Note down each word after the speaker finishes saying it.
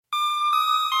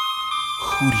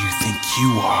Who do you think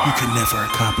you are? You could never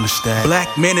accomplish that. Black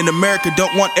men in America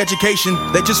don't want education.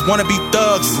 They just want to be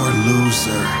thugs. You're a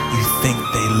loser. You think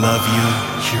they love you?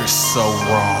 You're so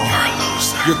wrong. You're a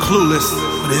loser. You're clueless.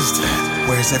 What is that?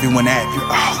 Where's everyone at? You're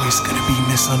always gonna be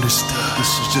misunderstood.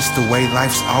 This is just the way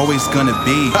life's always gonna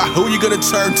be. Who are you gonna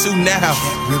turn to now? You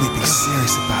can't really be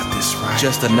serious about this, right?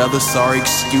 Just another sorry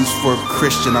excuse for a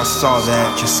Christian. I saw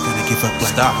that. Just gonna give up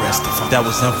like the rest of them. That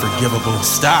was unforgivable.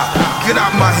 Stop. Get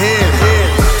out my head.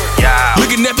 Yeah.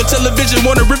 Looking at the television,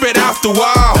 wanna rip it off the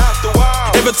wall.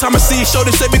 Every time I see a show, they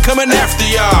say we coming after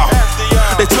y'all.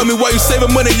 They tell me why you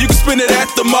saving money, you can spend it at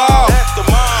the mall.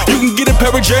 You can get a pair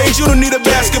of J's, you don't need a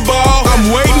basketball. I'm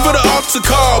waiting for the altar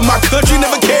call, my country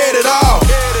never cared at all.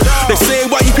 They say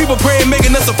why you people praying,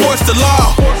 making us enforce the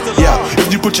law. Yeah,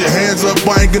 if you put your hands up,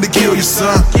 I ain't gonna kill you,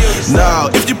 son. No,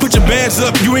 if you put your bands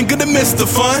up, you ain't gonna miss the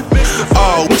fun.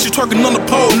 Oh, what you twerking on the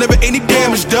pole, never any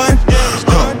damage done.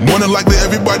 More than likely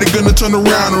everybody gonna turn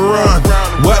around and run.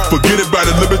 What? Forget about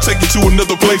it, let me take you to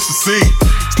another place to see.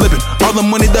 Slipping, all the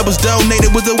money that was donated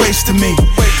was a waste to me.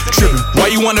 Tripping, why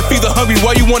you wanna feed the hungry,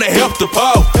 why you wanna help the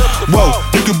poor? Whoa,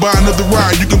 you can buy another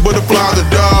ride, you can butterfly the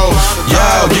dogs. Yo,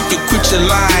 you can quit your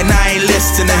line, I ain't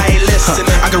listening.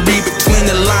 I can read between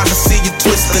the lines, I see you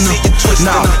twisting them.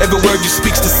 Nah, every word you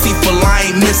speak's deceitful, I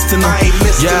ain't missing them.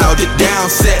 Yo, the down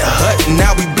set hut,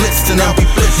 now we blitzing them.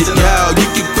 Yo, you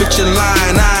can quit your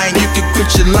line, you can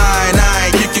quit your line,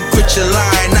 you can quit your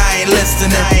line, I ain't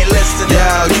listening.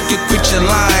 Yo, you can quit your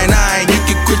line, you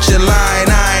can quit your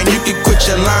line, you can quit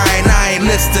your line, I ain't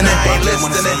listening. Why do they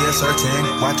wanna say a certain?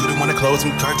 Why do they wanna close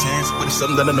them curtains? But it's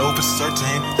something that I know for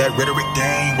certain, that rhetoric they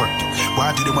ain't working.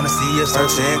 Why do they wanna see a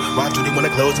certain? Why do they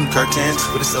wanna close them curtains?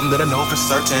 But it's something that I know for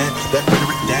certain, that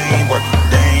rhetoric they ain't working,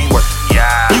 they ain't working.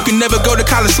 Yeah. You can never go to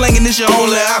college slanging, it's your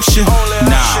only option.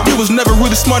 Nah, you was never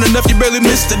really smart enough, you barely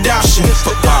missed adoption.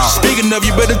 Speaking of,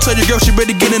 you better tell your girl she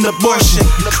better get an abortion.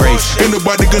 You crazy. Ain't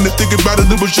nobody gonna think about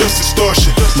it, it was just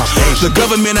extortion. The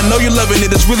government, I know you're loving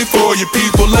it, it's really for your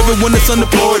people. Everyone that's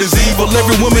unemployed is evil,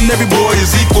 every woman, every boy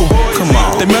is equal. Come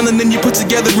on. The melanin you put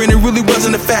together and it really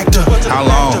wasn't a factor. How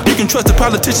long? You can trust a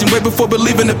politician way before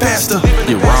believing the pastor.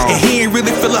 You're wrong. And he ain't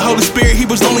really feel the Holy Spirit, he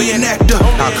was only an actor.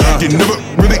 How come? You never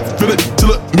really feel it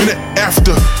till a minute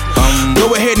after.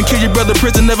 Go ahead and kill your brother,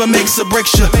 prison never makes or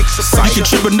breaks you. You can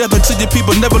trip another to your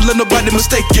people, never let nobody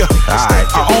mistake you.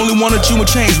 I only wanted you in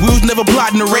chains, we was never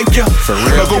plotting to rape you. For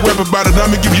real. Now go rap about it,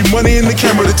 I'ma give you money and the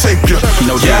camera to tape you.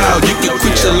 No doubt. You can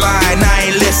quit your line, I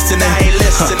ain't listening.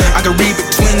 I can read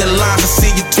between the lines, I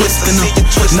see you twisting them.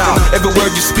 Nah, every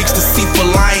word you speak's deceitful,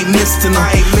 I ain't missing them.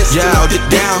 Yo, the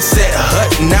down set hut,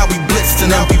 now we blitzing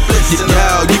them. Yo,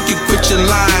 you can quit your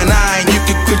line, you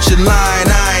can quit your line,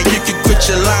 you can quit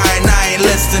your line, I ain't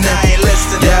listening.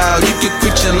 Yo, you can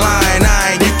quit your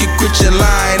line, you